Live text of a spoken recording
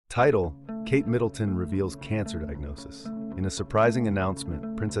Title: Kate Middleton reveals cancer diagnosis. In a surprising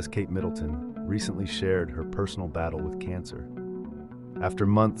announcement, Princess Kate Middleton recently shared her personal battle with cancer. After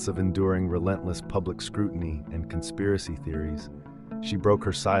months of enduring relentless public scrutiny and conspiracy theories, she broke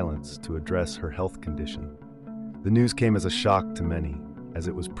her silence to address her health condition. The news came as a shock to many, as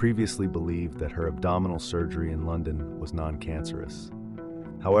it was previously believed that her abdominal surgery in London was non-cancerous.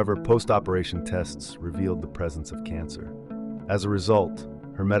 However, post-operation tests revealed the presence of cancer. As a result,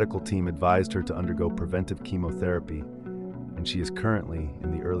 her medical team advised her to undergo preventive chemotherapy, and she is currently in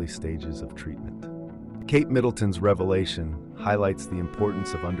the early stages of treatment. Kate Middleton's revelation highlights the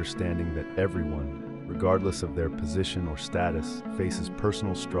importance of understanding that everyone, regardless of their position or status, faces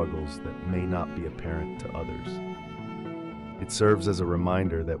personal struggles that may not be apparent to others. It serves as a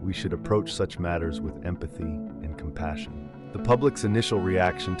reminder that we should approach such matters with empathy and compassion. The public's initial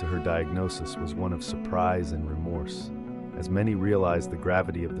reaction to her diagnosis was one of surprise and remorse, as many realized the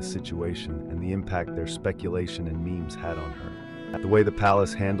gravity of the situation and the impact their speculation and memes had on her. The way the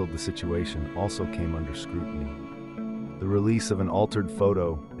palace handled the situation also came under scrutiny. The release of an altered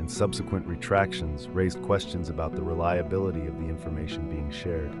photo and subsequent retractions raised questions about the reliability of the information being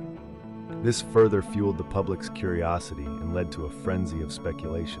shared. This further fueled the public's curiosity and led to a frenzy of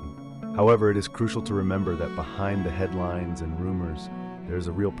speculation. However, it is crucial to remember that behind the headlines and rumors, there is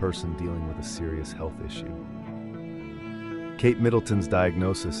a real person dealing with a serious health issue. Kate Middleton's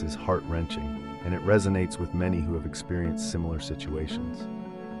diagnosis is heart-wrenching, and it resonates with many who have experienced similar situations.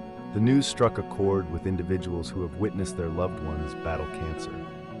 The news struck a chord with individuals who have witnessed their loved ones battle cancer.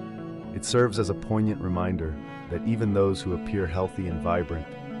 It serves as a poignant reminder that even those who appear healthy and vibrant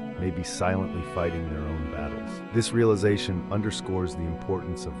may be silently fighting their own battles. This realization underscores the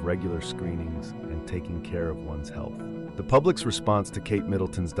importance of regular screenings and taking care of one's health. The public's response to Kate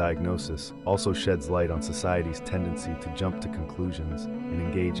Middleton's diagnosis also sheds light on society's tendency to jump to conclusions and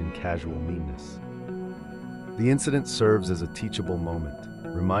engage in casual meanness. The incident serves as a teachable moment,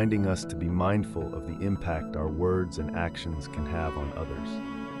 reminding us to be mindful of the impact our words and actions can have on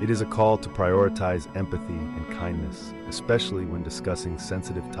others. It is a call to prioritize empathy and kindness, especially when discussing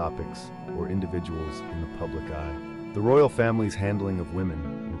sensitive topics or individuals in the public eye. The royal family's handling of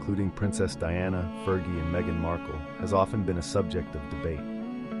women, including Princess Diana, Fergie, and Meghan Markle, has often been a subject of debate.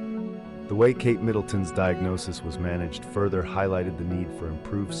 The way Kate Middleton's diagnosis was managed further highlighted the need for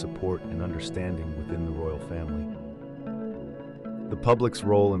improved support and understanding within the royal family. The public's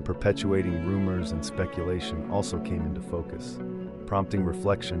role in perpetuating rumors and speculation also came into focus, prompting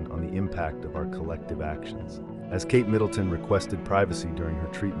reflection on the impact of our collective actions. As Kate Middleton requested privacy during her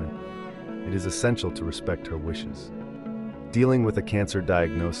treatment, it is essential to respect her wishes. Dealing with a cancer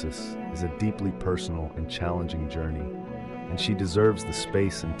diagnosis is a deeply personal and challenging journey, and she deserves the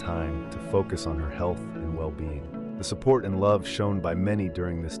space and time to focus on her health and well-being. The support and love shown by many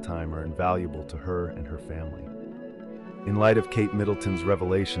during this time are invaluable to her and her family. In light of Kate Middleton's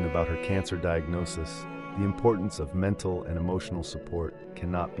revelation about her cancer diagnosis, the importance of mental and emotional support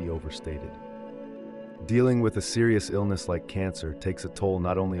cannot be overstated. Dealing with a serious illness like cancer takes a toll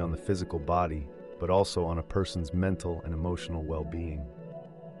not only on the physical body, but also on a person's mental and emotional well-being.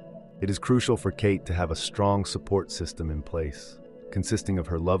 It is crucial for Kate to have a strong support system in place, consisting of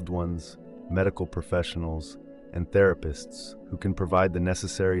her loved ones, medical professionals, and therapists who can provide the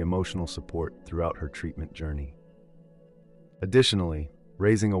necessary emotional support throughout her treatment journey. Additionally,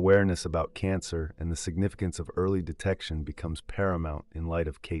 raising awareness about cancer and the significance of early detection becomes paramount in light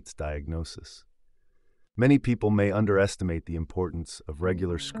of Kate's diagnosis. Many people may underestimate the importance of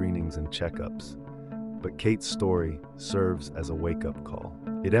regular screenings and checkups, but Kate's story serves as a wake-up call.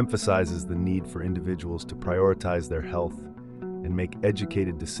 It emphasizes the need for individuals to prioritize their health and make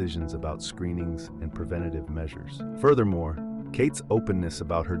educated decisions about screenings and preventative measures. Furthermore, Kate's openness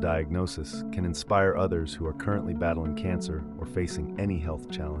about her diagnosis can inspire others who are currently battling cancer or facing any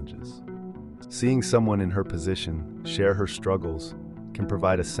health challenges. Seeing someone in her position share her struggles can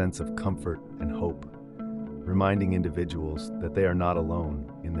provide a sense of comfort and hope, reminding individuals that they are not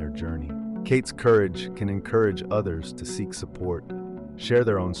alone in their journey. Kate's courage can encourage others to seek support, share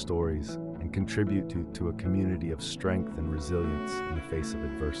their own stories, and contribute to a community of strength and resilience in the face of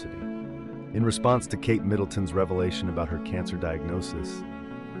adversity. In response to Kate Middleton's revelation about her cancer diagnosis,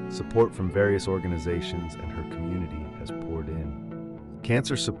 support from various organizations and her community has poured in.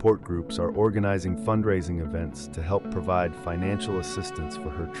 Cancer support groups are organizing fundraising events to help provide financial assistance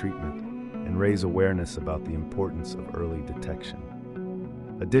for her treatment and raise awareness about the importance of early detection.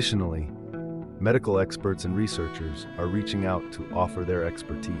 Additionally, medical experts and researchers are reaching out to offer their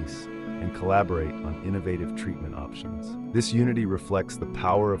expertise and collaborate on innovative treatment options. This unity reflects the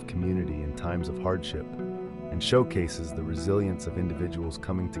power of community in times of hardship and showcases the resilience of individuals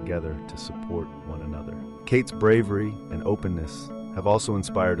coming together to support one another. Kate's bravery and openness have also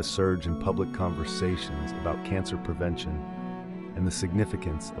inspired a surge in public conversations about cancer prevention and the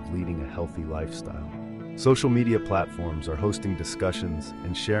significance of leading a healthy lifestyle. Social media platforms are hosting discussions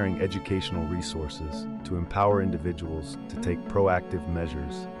and sharing educational resources to empower individuals to take proactive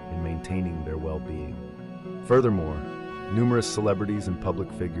measures in maintaining their well-being. Furthermore, numerous celebrities and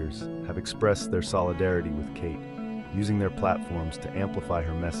public figures have expressed their solidarity with Kate, using their platforms to amplify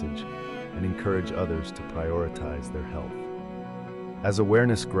her message and encourage others to prioritize their health. As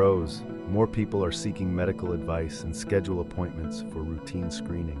awareness grows, more people are seeking medical advice and schedule appointments for routine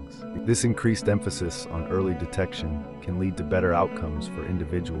screenings. This increased emphasis on early detection can lead to better outcomes for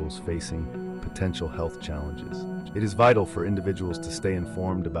individuals facing potential health challenges. It is vital for individuals to stay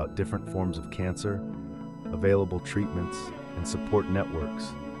informed about different forms of cancer, available treatments, and support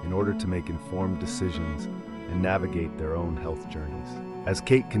networks in order to make informed decisions and navigate their own health journeys. As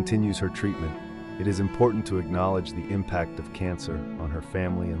Kate continues her treatment, it is important to acknowledge the impact of cancer on her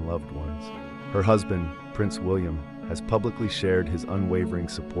family and loved ones. Her husband, Prince William, has publicly shared his unwavering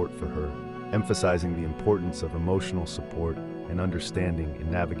support for her, emphasizing the importance of emotional support and understanding in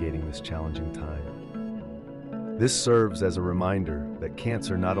navigating this challenging time. This serves as a reminder that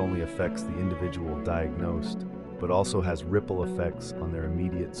cancer not only affects the individual diagnosed, but also has ripple effects on their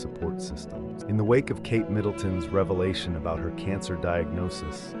immediate support system. In the wake of Kate Middleton's revelation about her cancer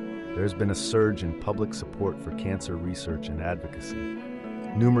diagnosis, there has been a surge in public support for cancer research and advocacy.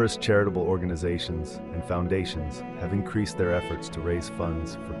 Numerous charitable organizations and foundations have increased their efforts to raise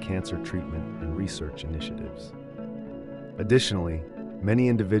funds for cancer treatment and research initiatives. Additionally, many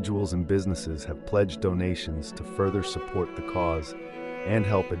individuals and businesses have pledged donations to further support the cause and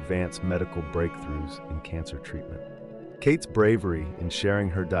help advance medical breakthroughs in cancer treatment. Kate's bravery in sharing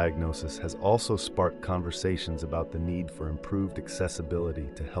her diagnosis has also sparked conversations about the need for improved accessibility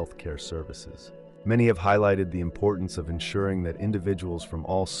to healthcare services. Many have highlighted the importance of ensuring that individuals from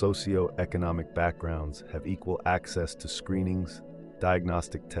all socioeconomic backgrounds have equal access to screenings,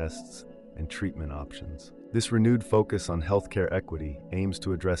 diagnostic tests, and treatment options. This renewed focus on healthcare equity aims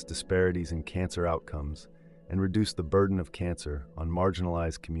to address disparities in cancer outcomes and reduce the burden of cancer on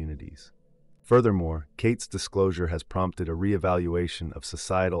marginalized communities. Furthermore, Kate's disclosure has prompted a reevaluation of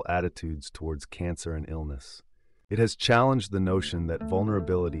societal attitudes towards cancer and illness. It has challenged the notion that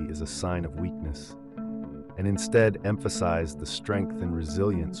vulnerability is a sign of weakness, and instead emphasized the strength and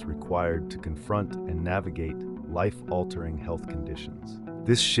resilience required to confront and navigate life-altering health conditions.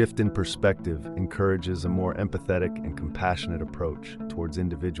 This shift in perspective encourages a more empathetic and compassionate approach towards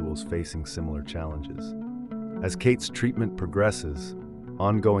individuals facing similar challenges. As Kate's treatment progresses,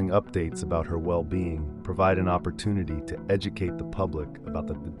 ongoing updates about her well-being provide an opportunity to educate the public about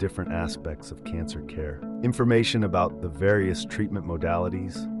the different aspects of cancer care. Information about the various treatment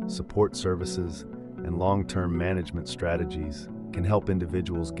modalities, support services, and long-term management strategies can help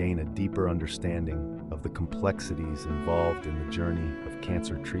individuals gain a deeper understanding of the complexities involved in the journey of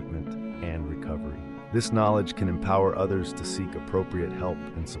cancer treatment and recovery. This knowledge can empower others to seek appropriate help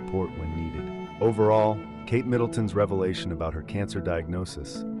and support when needed. Overall, Kate Middleton's revelation about her cancer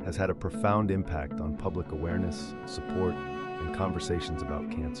diagnosis has had a profound impact on public awareness, support, and conversations about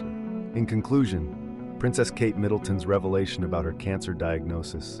cancer. In conclusion, Princess Kate Middleton's revelation about her cancer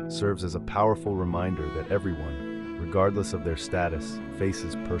diagnosis serves as a powerful reminder that everyone, regardless of their status,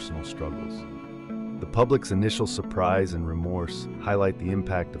 faces personal struggles. The public's initial surprise and remorse highlight the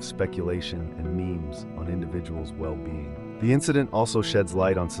impact of speculation and memes on individuals' well-being. The incident also sheds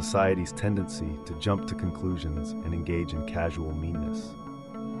light on society's tendency to jump to conclusions and engage in casual meanness.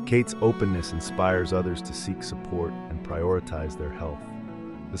 Kate's openness inspires others to seek support and prioritize their health.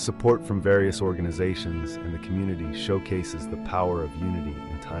 The support from various organizations and the community showcases the power of unity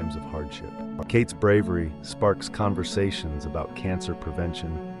in times of hardship. Kate's bravery sparks conversations about cancer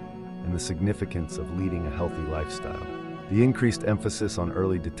prevention and the significance of leading a healthy lifestyle. The increased emphasis on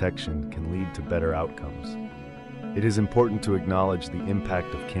early detection can lead to better outcomes. It is important to acknowledge the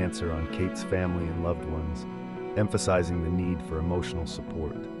impact of cancer on Kate's family and loved ones, emphasizing the need for emotional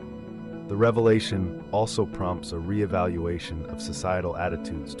support. The revelation also prompts a reevaluation of societal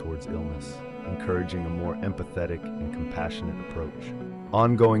attitudes towards illness, encouraging a more empathetic and compassionate approach.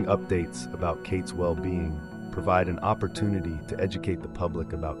 Ongoing updates about Kate's well-being provide an opportunity to educate the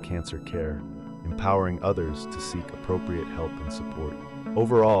public about cancer care, empowering others to seek appropriate help and support.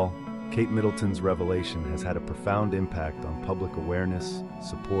 Overall, Kate Middleton's revelation has had a profound impact on public awareness,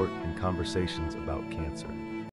 support, and conversations about cancer.